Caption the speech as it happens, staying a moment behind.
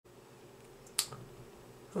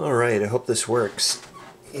Alright, I hope this works.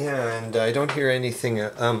 Yeah, and I don't hear anything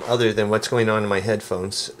other than what's going on in my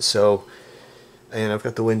headphones. So, and I've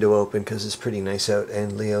got the window open because it's pretty nice out,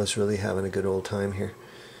 and Leo's really having a good old time here.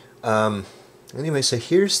 Anyway, so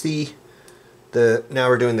here's now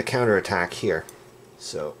we're doing the counterattack here.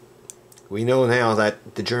 So, we know now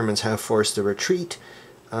that the Germans have forced a retreat.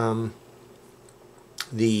 The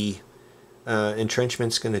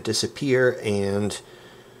entrenchment's going to disappear, and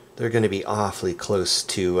they're going to be awfully close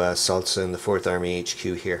to Salza and the 4th Army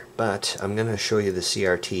HQ here. But I'm going to show you the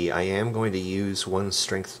CRT. I am going to use one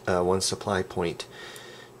supply point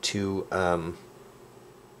to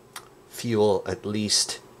fuel at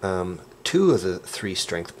least 2 of the 3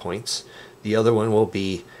 strength points. The other one will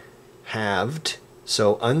be halved.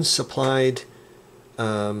 So unsupplied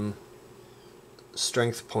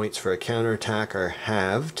strength points for a counterattack are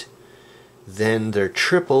halved. Then they're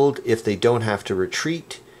tripled if they don't have to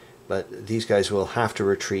retreat. But these guys will have to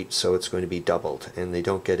retreat, so it's going to be doubled. And they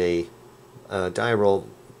don't get a die roll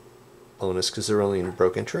bonus because they're only in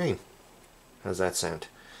broken terrain. How's that sound?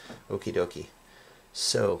 Okie dokie.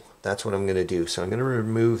 So that's what I'm going to do. So I'm going to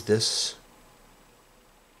remove this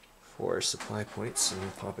 4 supply points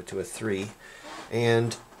and pop it to a 3.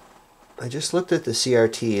 And I just looked at the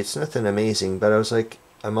CRT. It's nothing amazing, but I was like,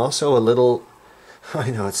 I'm also a little...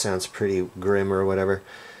 I know it sounds pretty grim or whatever,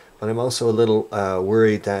 but I'm also a little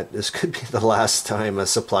worried that this could be the last time a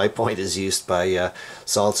supply point is used by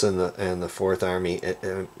Salza and the 4th Army.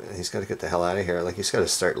 He's got to get the hell out of here. Like, he's got to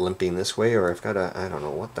start limping this way, or I've got to... I don't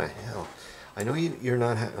know, what the hell. I know you're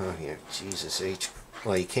not... oh, yeah, Jesus H.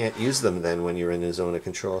 Well, you can't use them then when you're in a zone of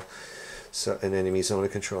control. So, an enemy zone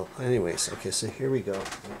of control. Anyways, okay, so here we go. I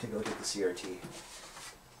have to go get the CRT.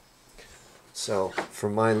 So, for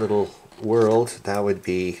my little world, that would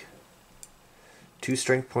be 2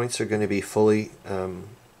 strength points are going to be fully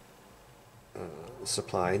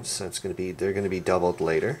supplied, so it's going to be, they're going to be doubled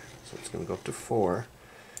later. So it's going to go up to 4.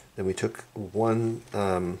 Then we took one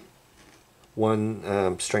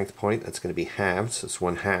strength point, that's going to be halved, so it's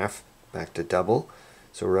 1/2 back to double.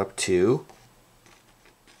 So we're up to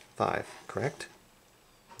 5, correct?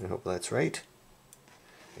 I hope that's right.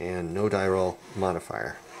 And no die roll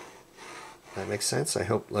modifier. That makes sense. I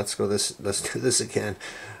hope. Let's do this again.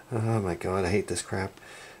 Oh my god, I hate this crap.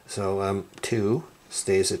 So 2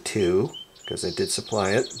 stays at 2 because I did supply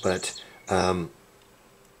it, but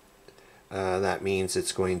that means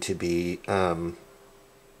it's going to be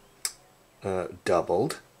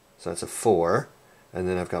doubled. So that's a 4, and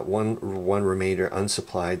then I've got one remainder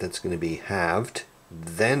unsupplied that's going to be halved,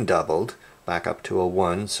 then doubled back up to a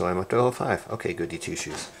 1. So I'm up to a 5. Okay, goody two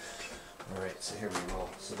shoes. Alright, so here we roll.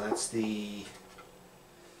 So that's the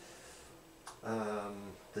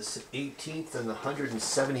 18th and the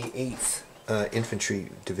 178th infantry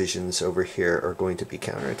divisions over here are going to be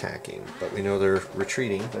counterattacking. But we know they're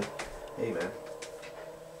retreating, but hey man,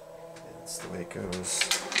 that's the way it goes.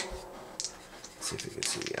 Let's see if we can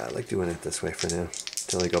see. Yeah, I like doing it this way for now,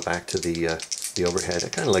 until I go back to the overhead. I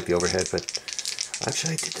kind of like the overhead, but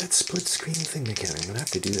actually I did that split screen thing again. I'm going to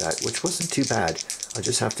have to do that, which wasn't too bad. I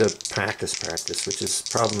just have to practice, which is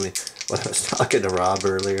probably what I was talking to Rob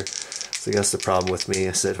earlier. So I guess the problem with me,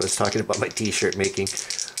 I was talking about my t-shirt making.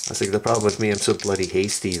 I was like, the problem with me, I'm so bloody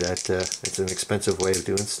hasty that it's an expensive way of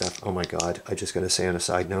doing stuff. Oh my god, I just got to say on a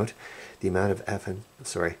side note, the amount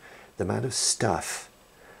of stuff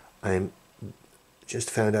I'm just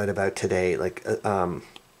found out about today, like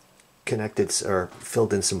connected or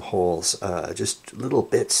filled in some holes, just little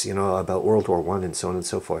bits, you know, about World War I and so on and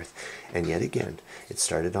so forth. And yet again, it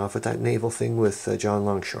started off with that naval thing with John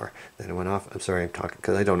Longshore. Then it went off. I'm sorry, I'm talking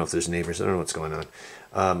because I don't know if there's neighbors. I don't know what's going on.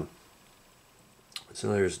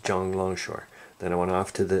 So there's John Longshore. Then I went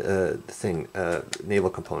off to the naval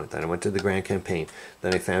component. Then I went to the Grand Campaign.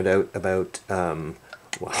 Then I found out about, well,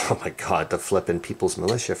 oh my God, the flippin' People's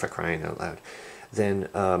Militia, for crying out loud. Then,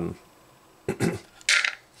 what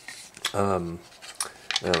the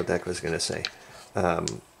heck was I going to say?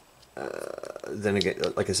 Then again,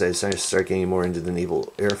 like I said, I started getting more into the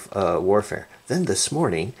naval warfare. Then this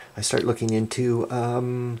morning, I started looking into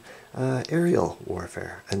aerial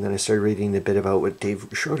warfare, and then I started reading a bit about what Dave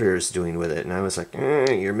Schroeder is doing with it, and I was like,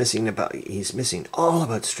 he's missing all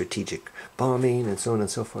about strategic bombing and so on and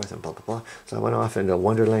so forth and blah blah blah. So I went off into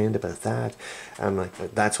Wonderland about that. I'm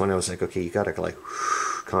like, that's when I was like, okay, you gotta like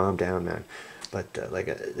calm down, man. But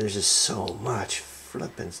there's just so much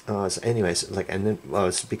flipping. Anyways, like, and then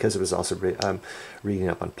it's because it was also reading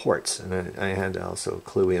up on ports, and I had to also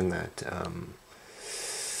clue in that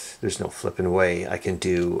there's no flipping way I can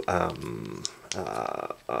do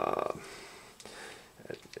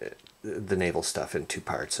the naval stuff in 2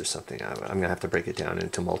 parts or something. I'm going to have to break it down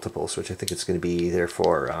into multiples, which I think it's going to be there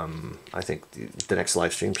for, I think the next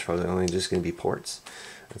live stream is probably only just going to be ports.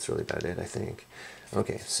 That's really about it, I think.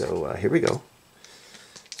 Okay, so here we go.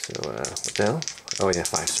 So what the hell? Oh yeah,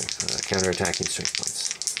 5 strength. Counterattacking strength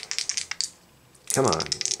points. Come on,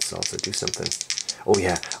 Salsa, do something. Oh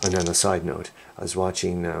yeah, and on a side note, I was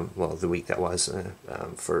watching, well, the week that was,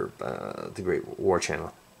 for the Great War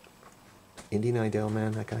Channel. Indy Nidell,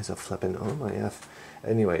 man, that guy's a flippin', oh my F.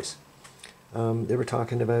 Anyways, they were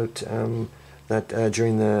talking about that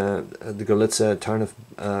during the Golitsa Tarnów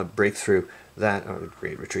breakthrough, that,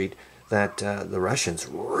 Great Retreat, that the Russians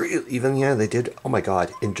really, even, yeah, they did, oh my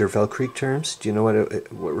god, in Dervel Creek terms, do you know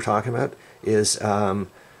what we're talking about? Is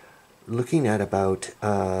looking at about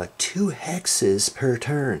 2 hexes per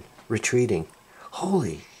turn retreating.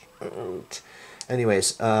 Holy.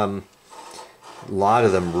 Anyways, a lot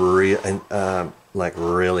of them like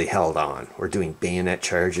really held on. We're doing bayonet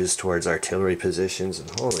charges towards artillery positions, and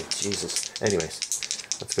holy Jesus. Anyways,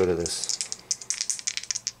 let's go to this.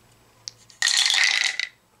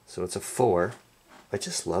 So it's a 4. I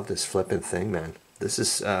just love this flipping thing, man. This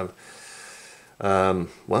is, well, I'm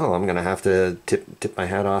going to have to tip my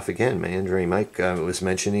hat off again. My Andre Mike was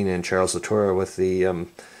mentioning, and Charles Latour with the, you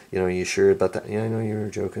know, you sure about that? Yeah, I know you were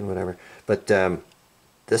joking, whatever. But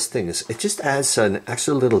this thing is, it just adds an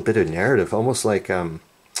extra little bit of narrative, almost like, I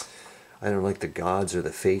don't know, like the gods or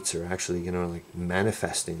the fates are actually, you know, like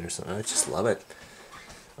manifesting or something. I just love it.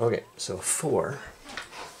 Okay, so 4.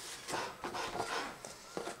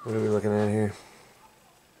 What are we looking at here?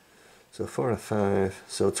 So 4 and a 5.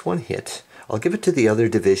 So it's 1 hit. I'll give it to the other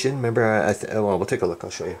division. Remember, well, we'll take a look. I'll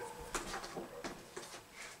show you.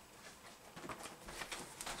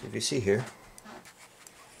 So if you see here,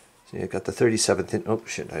 see, I got the 37th. Oh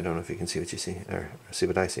shit! I don't know if you can see what you see, or see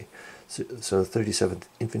what I see. So 37th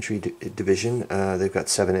Infantry Division. They've got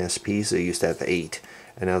 7 SPs. They used to have 8,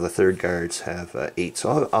 and now the 3rd Guards have 8.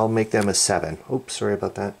 So I'll make them a 7. Oops, sorry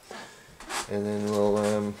about that. And then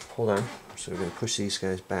we'll hold on. So we're going to push these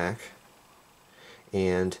guys back.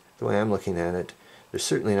 And the way I'm looking at it, they're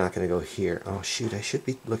certainly not going to go here. Oh shoot, I should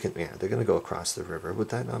be looking, yeah, they're going to go across the river. Would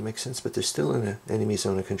that not make sense? But they're still in an enemy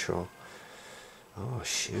zone of control. Oh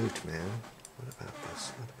shoot, man. What about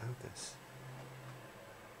this? What about this?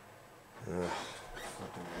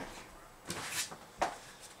 Flippin'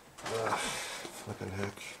 heck. Flippin'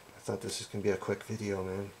 heck. I thought this was going to be a quick video,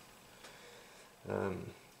 man.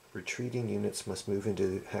 Retreating units must move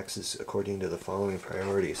into hexes according to the following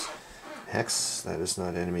priorities. Hex that is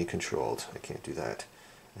not enemy controlled. I can't do that.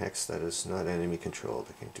 Hex that is not enemy controlled.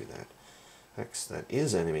 I can't do that. Hex that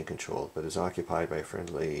is enemy controlled but is occupied by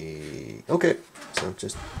friendly. Okay, so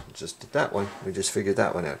just did that one. We just figured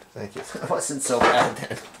that one out. Thank you. That wasn't so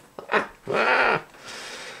bad then.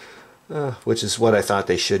 Which is what I thought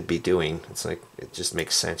they should be doing. It's like, it just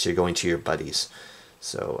makes sense. You're going to your buddies.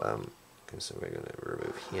 So so we're going to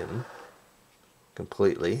remove him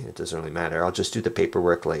completely. It doesn't really matter. I'll just do the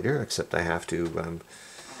paperwork later, except I have to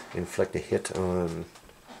inflict a hit on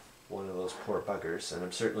one of those poor buggers, and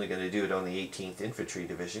I'm certainly going to do it on the 18th Infantry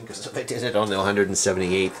Division, because if I did it on the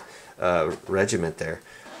 178th Regiment there.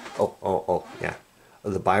 Oh, yeah.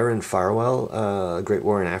 The Byron Farwell Great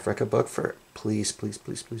War in Africa book, for please,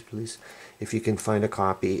 if you can find a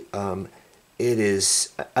copy. It is,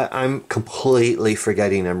 I'm completely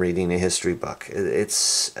forgetting I'm reading a history book.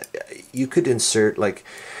 It's, you could insert, like,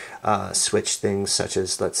 switch things such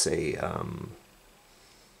as, let's say,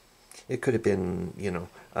 it could have been, you know,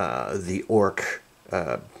 the orc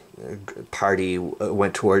party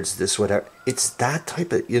went towards this, whatever. It's that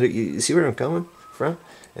type of, you know, you see where I'm coming from?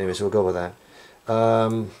 Anyways, we'll go with that.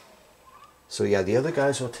 So yeah, the other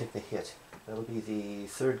guys will take the hit. That'll be the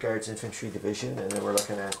 3rd Guards Infantry Division, and then we're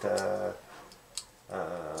looking at the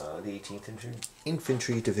 18th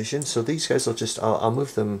Infantry Division. So these guys will just, I'll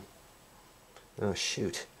move them. Oh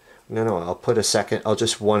shoot. No, I'll put a second. I'll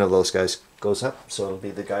just, one of those guys goes up. So it'll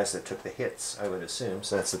be the guys that took the hits, I would assume.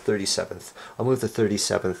 So that's the 37th. I'll move the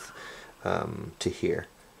 37th to here.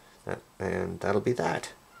 And that'll be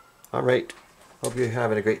that. Alright. Hope you're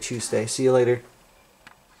having a great Tuesday. See you later.